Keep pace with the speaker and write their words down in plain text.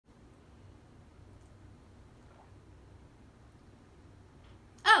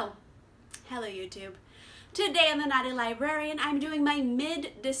Hello YouTube. Today on the Naughty Librarian, I'm doing my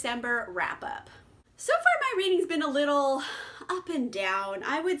mid-December wrap-up. So far my reading's been a little up and down.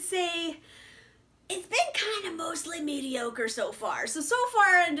 I would say it's been kind of mostly mediocre so far. So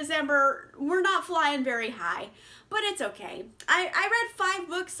far in December, we're not flying very high, but it's okay. I read 5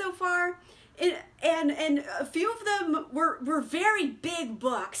 books so far, and a few of them were very big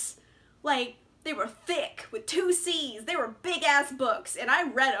books. Like, they were thick with 2 C's. They were big ass books and I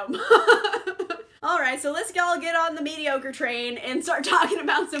read them. Alright, so let's all get on the mediocre train and start talking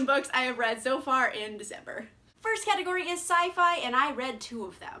about some books I have read so far in December. First category is sci-fi and I read 2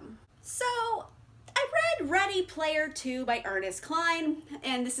 of them. So I read Ready Player 2 by Ernest, Cline,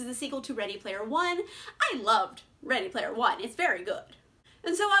 and this is the sequel to Ready Player 1. I loved Ready Player 1. It's very good.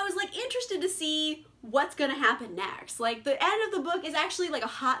 And so I was like interested to see what's gonna happen next. Like, the end of the book is actually like a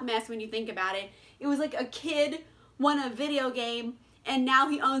hot mess when you think about it. It was like a kid won a video game and now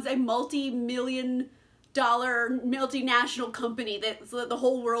he owns a multi-million-dollar multinational company that the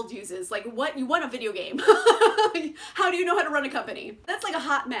whole world uses. Like, what? You won a video game. How do you know how to run a company? That's like a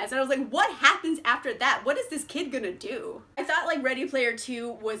hot mess. And I was like, what happens after that? What is this kid gonna do? I thought like Ready Player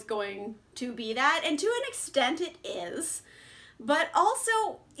 2 was going to be that, and to an extent it is. But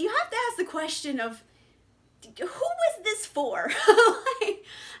also, you have to ask the question of, who was this for? Like,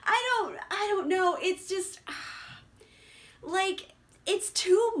 I don't know. It's just, like, it's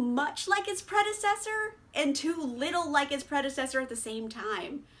too much like its predecessor and too little like its predecessor at the same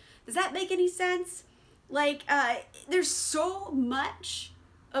time. Does that make any sense? Like, there's so much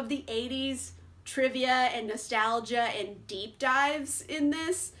of the 80s trivia and nostalgia and deep dives in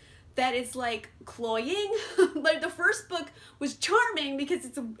this that it's like cloying. Like, the first book was charming because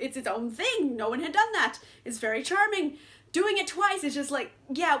it's its own thing. No one had done that. It's very charming. Doing it twice is just like,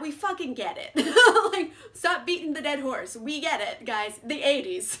 yeah, we fucking get it. Like, stop beating the dead horse. We get it, guys. The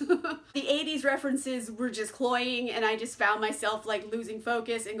 80s. The 80s references were just cloying, and I just found myself like losing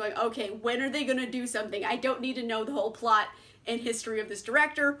focus and going, okay, when are they gonna do something? I don't need to know the whole plot and history of this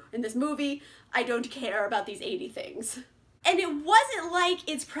director and this movie. I don't care about these 80 things. And it wasn't like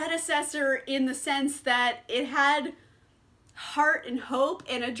its predecessor in the sense that it had heart and hope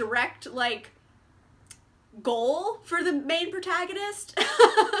and a direct, like, goal for the main protagonist.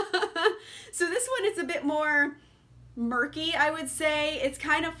 So this one is a bit more murky, I would say. It's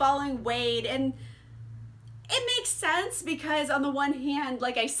kind of following Wade, and it makes sense because on the one hand,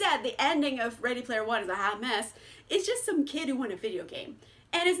 like I said, the ending of Ready Player 1 is a hot mess. It's just some kid who won a video game.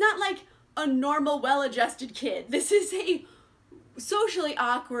 And it's not like a normal, well-adjusted kid. This is a socially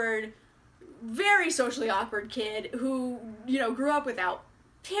awkward, very socially awkward kid who, you know, grew up without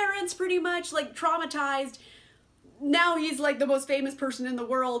parents pretty much, like traumatized. Now he's like the most famous person in the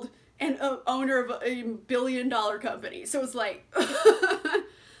world and owner of a billion-dollar company. So it's like,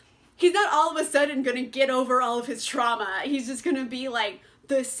 he's not all of a sudden gonna get over all of his trauma. He's just gonna be like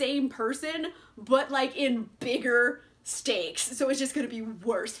the same person, but like in bigger stakes, so it's just gonna be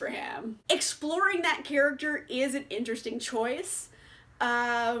worse for him. Exploring that character is an interesting choice,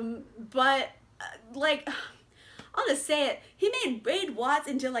 but like, I'll just say it, he made Wade Watts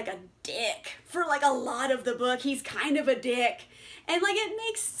into like a dick for like a lot of the book. He's kind of a dick, and like it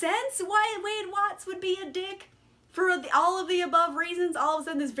makes sense why Wade Watts would be a dick for all of the above reasons. All of a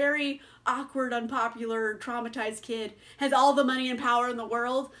sudden this very awkward, unpopular, traumatized kid has all the money and power in the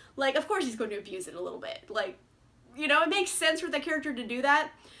world. Like, of course he's going to abuse it a little bit. Like, you know, it makes sense for the character to do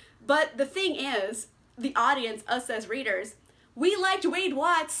that. But the thing is, the audience, us as readers, we liked Wade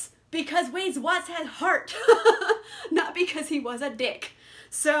Watts because Wade Watts had heart, not because he was a dick.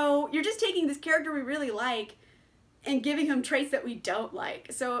 So you're just taking this character we really like and giving him traits that we don't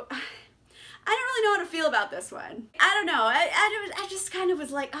like. So I don't really know how to feel about this one. I don't know. I just kind of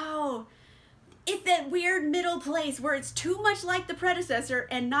was like, oh, it's that weird middle place where it's too much like the predecessor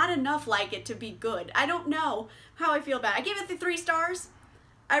and not enough like it to be good. I don't know how I feel about it. I gave it the 3 stars.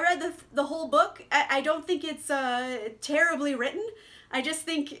 I read the whole book. I don't think it's terribly written. I just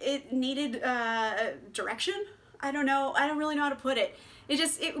think it needed direction. I don't know. I don't really know how to put it.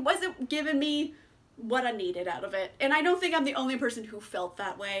 It wasn't giving me what I needed out of it. And I don't think I'm the only person who felt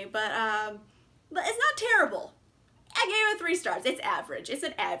that way, but it's not terrible. I gave it 3 stars. It's average. It's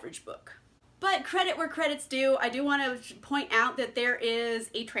an average book. But credit where credit's due. I do want to point out that there is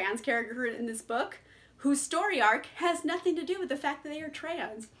a trans character in this book whose story arc has nothing to do with the fact that they are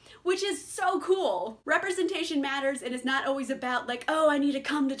trans, which is so cool. Representation matters, and it's not always about like, oh, I need to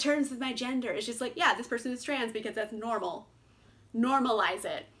come to terms with my gender. It's just like, yeah, this person is trans because that's normal. Normalize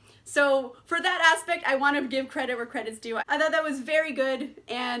it. So for that aspect, I want to give credit where credit's due. I thought that was very good,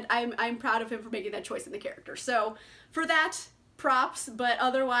 and I'm proud of him for making that choice in the character. So for that, props, but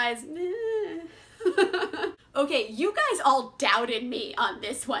otherwise, Okay, you guys all doubted me on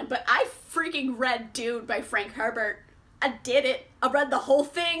this one, but I freaking read Dune by Frank Herbert. I did it. I read the whole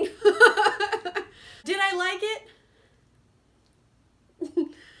thing. Did I like it?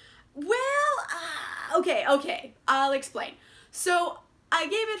 Well, okay, I'll explain. So I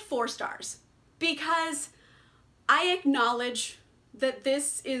gave it 4 stars because I acknowledge that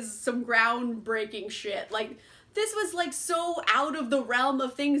this is some groundbreaking shit. Like, this was like so out of the realm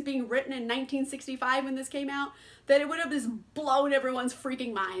of things being written in 1965 when this came out that it would have just blown everyone's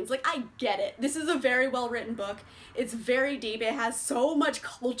freaking minds. Like, I get it. This is a very well written book. It's very deep. It has so much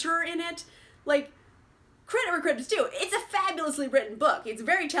culture in it. Like, credit where credit's due. It's a fabulously written book. It's a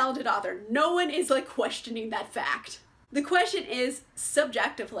very talented author. No one is like questioning that fact. The question is,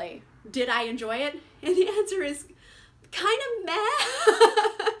 subjectively, did I enjoy it? And the answer is kind of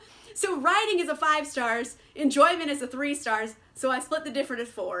meh. So writing is a 5 stars, enjoyment is a 3 stars, so I split the difference at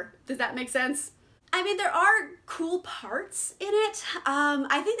 4. Does that make sense? I mean, there are cool parts in it.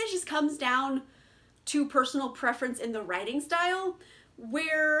 I think this just comes down to personal preference in the writing style,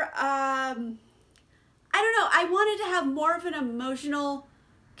 where, I don't know, I wanted to have more of an emotional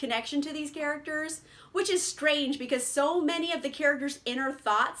connection to these characters, which is strange because so many of the characters' inner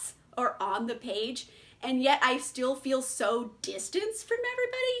thoughts are on the page, and yet I still feel so distanced from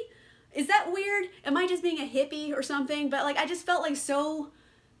everybody. Is that weird? Am I just being a hippie or something? But like, I just felt like so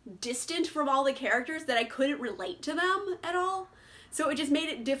distant from all the characters that I couldn't relate to them at all. So it just made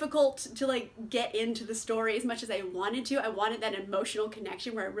it difficult to like get into the story as much as I wanted to. I wanted that emotional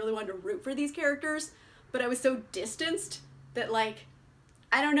connection where I really wanted to root for these characters, but I was so distanced that like,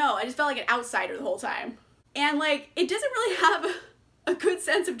 I don't know, I just felt like an outsider the whole time. And like, it doesn't really have a good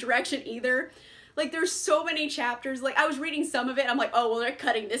sense of direction either. Like, there's so many chapters. Like, I was reading some of it, I'm like, oh, well, they're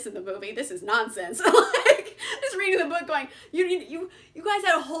cutting this in the movie. This is nonsense. Like, just reading the book going, you guys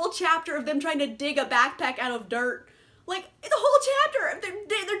had a whole chapter of them trying to dig a backpack out of dirt. Like, it's a whole chapter. They're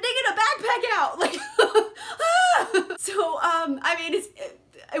digging a backpack out. Like, So, I mean,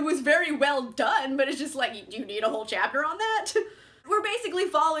 it was very well done, but it's just like, do you need a whole chapter on that? We're basically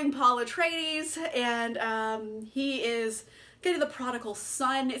following Paul Atreides, and he is kind of the prodigal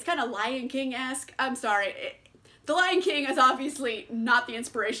son. It's kind of Lion King-esque. I'm sorry. The Lion King is obviously not the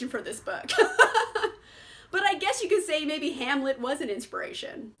inspiration for this book. But I guess you could say maybe Hamlet was an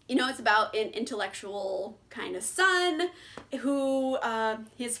inspiration. You know, it's about an intellectual kind of son who,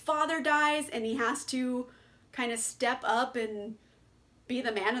 his father dies and he has to kind of step up and be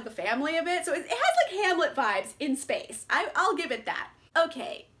the man of the family a bit. So it has like Hamlet vibes in space. I'll give it that.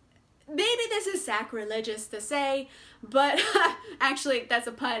 Okay. Maybe this is sacrilegious to say, but actually that's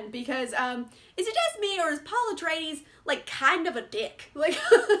a pun because is it just me or is Paul Atreides like kind of a dick? Like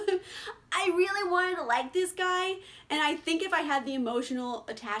I really wanted to like this guy, and I think if I had the emotional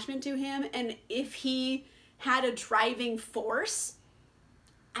attachment to him and if he had a driving force,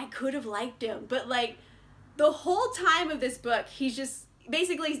 I could have liked him. But like the whole time of this book, he's just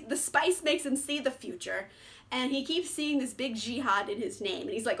basically, the spice makes him see the future. And he keeps seeing this big jihad in his name. And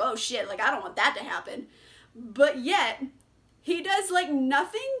he's like, oh shit, like I don't want that to happen. But yet, he does like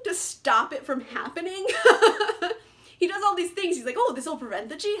nothing to stop it from happening. He does all these things. He's like, oh, this will prevent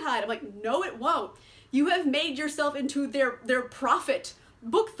the jihad. I'm like, no, it won't. You have made yourself into their prophet.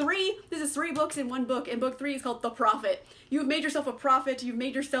 Book 3, this is 3 books in 1 book. And book 3 is called The Prophet. You have made yourself a prophet. You've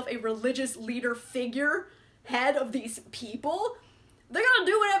made yourself a religious leader figure, head of these people. They're gonna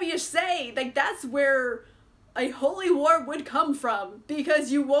do whatever you say. Like that's where a holy war would come from,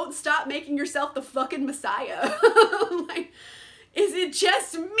 because you won't stop making yourself the fucking messiah. Like, is it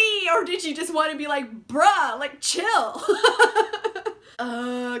just me, or did you just want to be like, bruh, like, chill?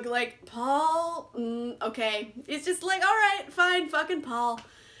 Like, Paul, okay. It's just like, alright, fine, fucking Paul.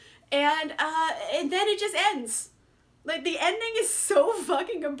 And then it just ends. Like, the ending is so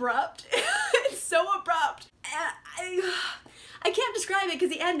fucking abrupt. It's so abrupt. I can't describe it because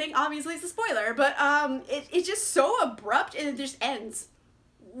the ending obviously is a spoiler, but it's just so abrupt and it just ends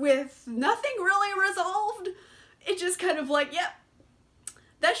with nothing really resolved. It just kind of like, yep,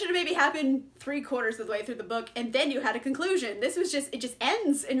 that should have maybe happened 3/4 of the way through the book, and then you had a conclusion. This was just, it just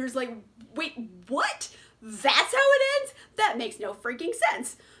ends, and you're just like, wait, what? That's how it ends? That makes no freaking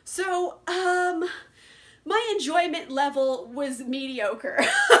sense. So, my enjoyment level was mediocre,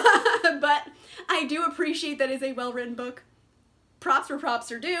 but I do appreciate that it's a well-written book. Props where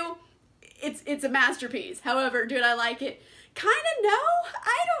props are due. It's a masterpiece. However, did I like it? Kinda no.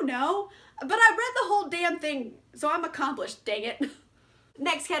 I don't know. But I read the whole damn thing, so I'm accomplished, dang it.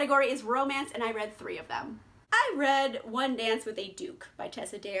 Next category is romance, and I read 3 of them. I read One Dance with a Duke by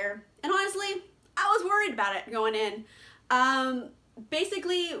Tessa Dare, and honestly, I was worried about it going in.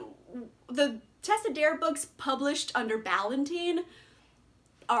 Basically, the Tessa Dare books published under Ballantine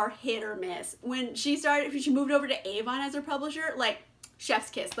are hit or miss. When she moved over to Avon as her publisher, like, chef's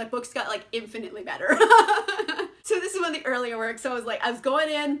kiss. Like, books got, like, infinitely better. So this is one of the earlier works. So I was going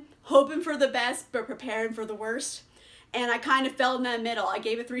in, hoping for the best, but preparing for the worst. And I kind of fell in that middle. I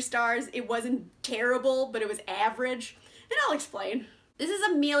gave it 3 stars. It wasn't terrible, but it was average. And I'll explain. This is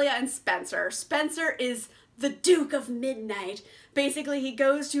Amelia and Spencer. Spencer is the Duke of Midnight. Basically, he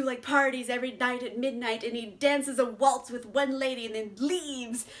goes to, like, parties every night at midnight, and he dances a waltz with one lady and then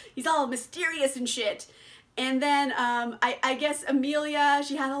leaves. He's all mysterious and shit. And then, I guess Amelia,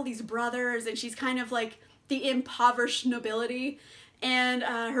 she has all these brothers, and she's kind of like the impoverished nobility. And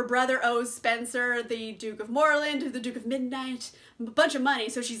her brother owes Spencer, the Duke of Moreland, the Duke of Midnight, a bunch of money.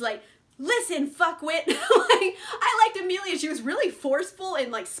 So she's like, listen, fuckwit. Like, I liked Amelia. She was really forceful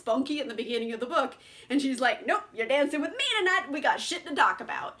and, like, spunky in the beginning of the book. And she's like, nope, you're dancing with me tonight. We got shit to talk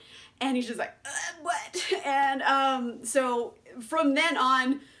about. And he's just like, what? And so from then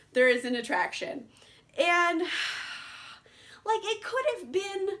on, there is an attraction. And, like, it could have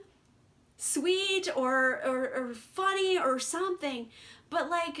been sweet or funny or something, but,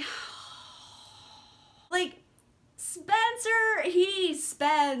 like Spencer, he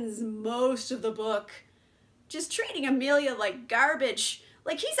spends most of the book just treating Amelia like garbage.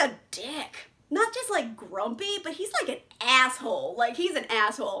 Like, he's a dick. Not just, like, grumpy, but he's like an asshole. Like, he's an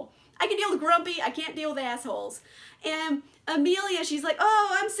asshole. I can deal with grumpy, I can't deal with assholes. And Amelia, she's like,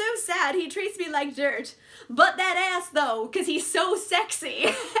 oh, I'm so sad, he treats me like dirt. But that ass, though, because he's so sexy.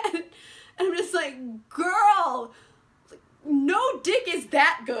 And I'm just like, girl, no dick is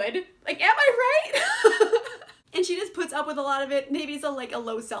that good. Like, am I right? And she just puts up with a lot of it. Maybe it's a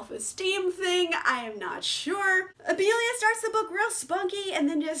low self-esteem thing. I am not sure. Amelia starts the book real spunky and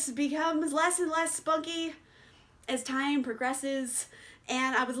then just becomes less and less spunky as time progresses.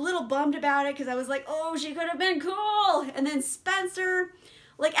 And I was a little bummed about it because I was like, oh, she could have been cool. And then Spencer,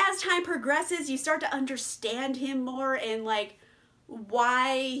 like, as time progresses, you start to understand him more and, like,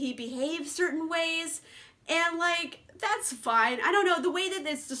 why he behaves certain ways. And, like, that's fine. I don't know. The way that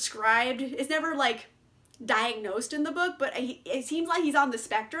it's described is never, like, diagnosed in the book, but it seems like he's on the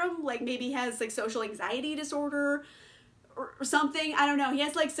spectrum. Like, maybe he has, like, social anxiety disorder or something. I don't know. He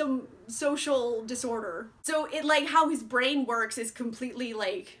has, like, some social disorder. So it, like, how his brain works is completely,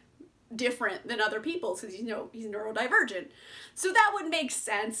 like, different than other people's because, you know, he's neurodivergent. So that would make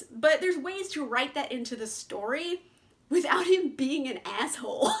sense, but there's ways to write that into the story without him being an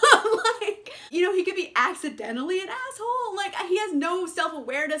asshole. Like, you know, he could be accidentally an asshole. Like, he has no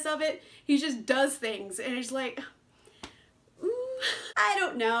self-awareness of it. He just does things, and it's like, I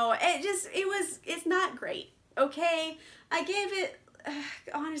don't know. It's not great, okay? I gave it,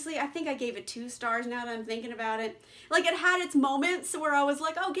 honestly, I think I gave it 2 stars now that I'm thinking about it. Like, it had its moments where I was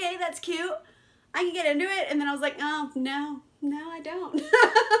like, okay, that's cute. I can get into it, and then I was like, oh, no, I don't.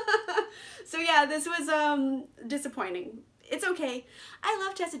 So yeah, this was disappointing. It's okay. I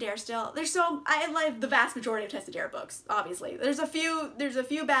love Tessa Dare still. I love the vast majority of Tessa Dare books, obviously. There's a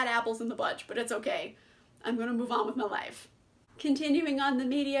few bad apples in the bunch, but it's okay. I'm gonna move on with my life. Continuing on the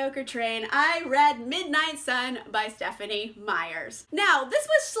mediocre train, I read Midnight Sun by Stephanie Meyer. Now, this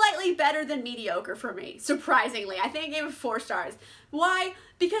was slightly better than mediocre for me, surprisingly. I think I gave it 4 stars. Why?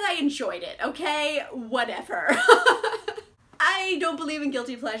 Because I enjoyed it, okay? Whatever. I don't believe in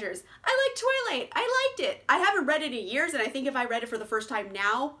guilty pleasures. I like Twilight. I liked it. I haven't read it in years, and I think if I read it for the first time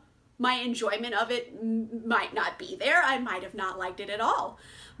now, my enjoyment of it might not be there. I might have not liked it at all.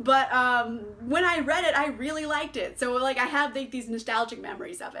 But when I read it, I really liked it. So, like, I have these nostalgic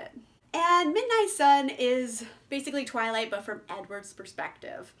memories of it. And Midnight Sun is basically Twilight, but from Edward's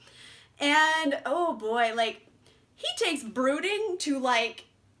perspective. And, oh boy, like, he takes brooding to, like,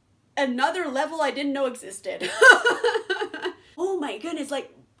 another level I didn't know existed. Oh my goodness,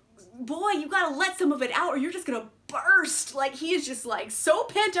 like, boy, you gotta let some of it out or you're just gonna burst. Like, he is just, like, so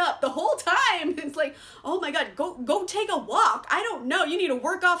pent up the whole time. It's like, oh my god, go take a walk. I don't know, you need to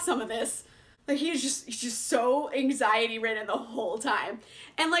work off some of this. Like, he's just so anxiety ridden the whole time.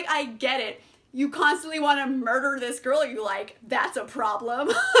 And, like, I get it. You constantly want to murder this girl you like. That's a problem.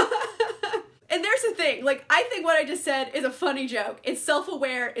 And there's the thing, like, I think what I just said is a funny joke. It's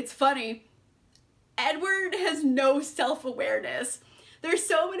self-aware, it's funny. Edward has no self-awareness. There's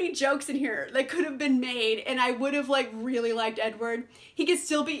so many jokes in here that could have been made, and I would have, like, really liked Edward. He could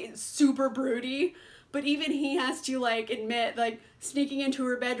still be super broody, but even he has to, like, admit, like, sneaking into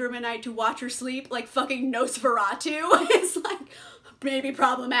her bedroom at night to watch her sleep, like fucking Nosferatu, is, like, maybe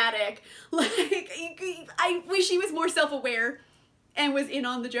problematic. Like, I wish he was more self-aware and was in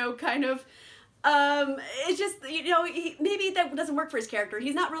on the joke, kind of. It's just, you know, maybe that doesn't work for his character.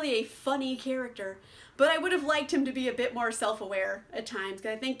 He's not really a funny character, but I would have liked him to be a bit more self-aware at times,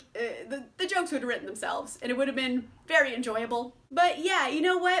 because I think the jokes would have written themselves, and it would have been very enjoyable. But yeah, you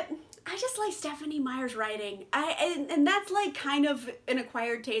know what? I just like Stephanie Meyer's writing. And that's like kind of an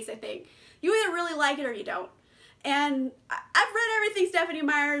acquired taste, I think. You either really like it or you don't. And I've read everything Stephanie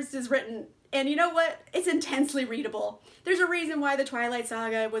Meyer's has written, and you know what? It's intensely readable. There's a reason why the Twilight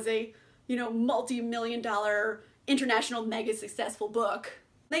Saga was a, you know, multi-million-dollar international mega successful book.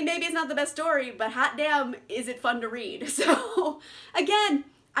 Like, maybe it's not the best story, but hot damn, is it fun to read. So, again,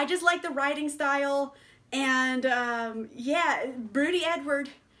 I just like the writing style, and yeah, Broody Edward,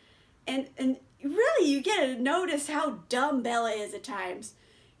 and really you get to notice how dumb Bella is at times.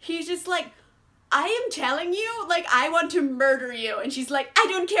 He's just like, I am telling you, like, I want to murder you, and she's like, I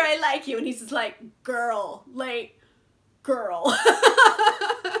don't care, I like you, and he's just like, girl, like, girl.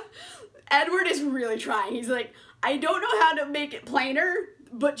 Edward is really trying. He's like, I don't know how to make it plainer,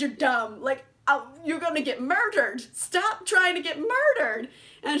 but you're dumb. Like, you're gonna get murdered. Stop trying to get murdered.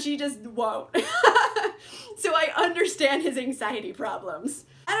 And she just won't. So I understand his anxiety problems.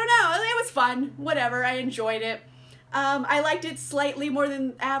 I don't know, it was fun. Whatever, I enjoyed it. I liked it slightly more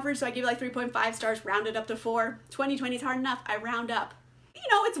than average, so I gave it like 3.5 stars, rounded up to 4. 2020 is hard enough, I round up. You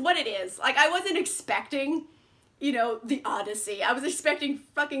know, it's what it is. Like, I wasn't expecting, you know, the Odyssey. I was expecting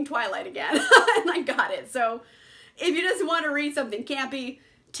fucking Twilight again, and I got it. So if you just want to read something campy,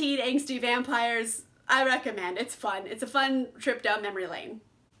 teen angsty vampires, I recommend. It's fun. It's a fun trip down memory lane.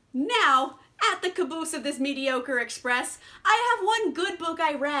 Now, at the caboose of this mediocre express, I have one good book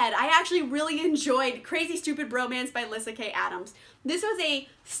I read. I actually really enjoyed Crazy Stupid Bromance by Lyssa K. Adams. This was a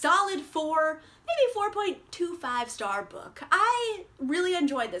solid 4, maybe 4.25 star book. I really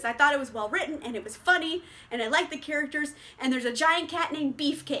enjoyed this. I thought it was well written, and it was funny, and I liked the characters, and there's a giant cat named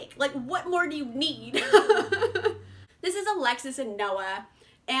Beefcake. Like, what more do you need? This is Alexis and Noah,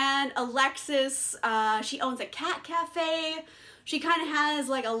 and Alexis, she owns a cat cafe. She kind of has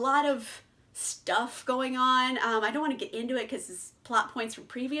like a lot of stuff going on. I don't want to get into it because it's plot points from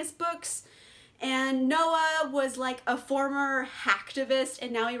previous books. And Noah was like a former hacktivist,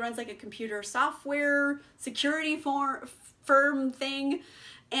 and now he runs like a computer software security firm thing.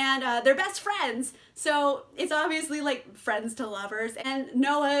 And they're best friends. So it's obviously like friends to lovers. And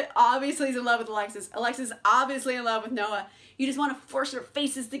Noah obviously is in love with Alexis. Alexis is obviously in love with Noah. You just want to force their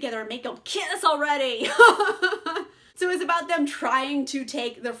faces together and make them kiss already. So it's about them trying to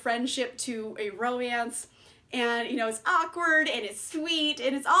take their friendship to a romance. And, you know, it's awkward and it's sweet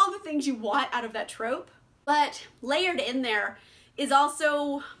and it's all the things you want out of that trope. But layered in there is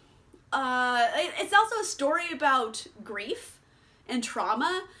also, it's also a story about grief and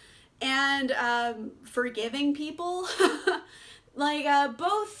trauma and forgiving people. Like,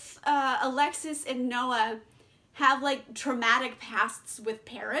 both Alexis and Noah have like traumatic pasts with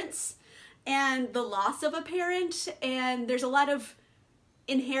parents and the loss of a parent, and there's a lot of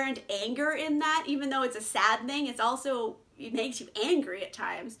inherent anger in that. Even though it's a sad thing, it's also, it makes you angry at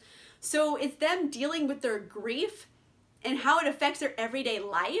times. So it's them dealing with their grief and how it affects their everyday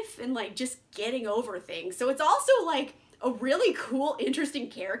life and like just getting over things. So it's also like a really cool, interesting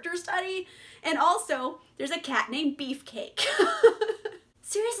character study. And also, there's a cat named Beefcake.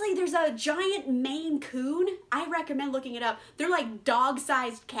 Seriously, there's a giant Maine Coon. I recommend looking it up. They're like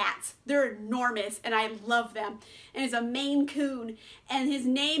dog-sized cats. They're enormous, and I love them. And it's a Maine Coon, and his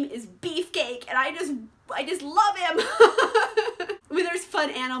name is Beefcake, and I just love him. When there's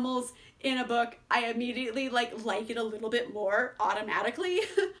fun animals in a book, I immediately like it a little bit more automatically.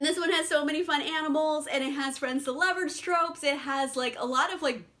 This one has so many fun animals, and it has friends to lovers tropes. It has like a lot of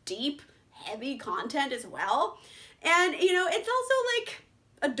like deep, heavy content as well. And you know, it's also like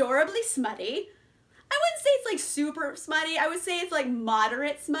adorably smutty. I wouldn't say it's like super smutty. I would say it's like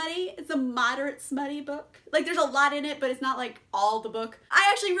moderate smutty. It's a moderate smutty book. Like, there's a lot in it, but it's not like all the book. I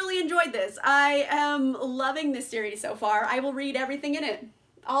actually really enjoyed this. I am loving this series so far. I will read everything in it.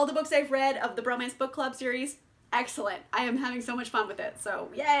 All the books I've read of the Bromance Book Club series, excellent. I am having so much fun with it, so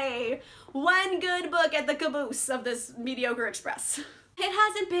yay. One good book at the caboose of this mediocre express. It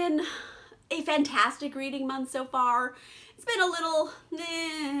hasn't been a fantastic reading month so far. It's been a little,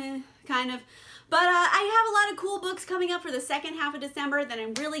 kind of. But I have a lot of cool books coming up for the second half of December that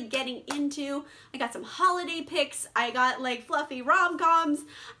I'm really getting into. I got some holiday picks. I got like fluffy rom-coms.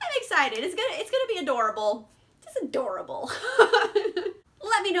 I'm excited. It's gonna be adorable. Just adorable.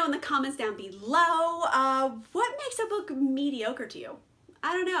 Let me know in the comments down below, what makes a book mediocre to you?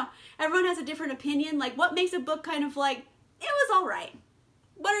 I don't know. Everyone has a different opinion. Like, what makes a book kind of like, it was all right?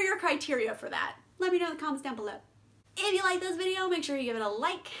 What are your criteria for that? Let me know in the comments down below. If you like this video, make sure you give it a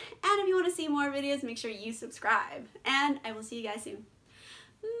like. And if you want to see more videos, make sure you subscribe. And I will see you guys soon.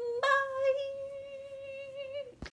 Bye!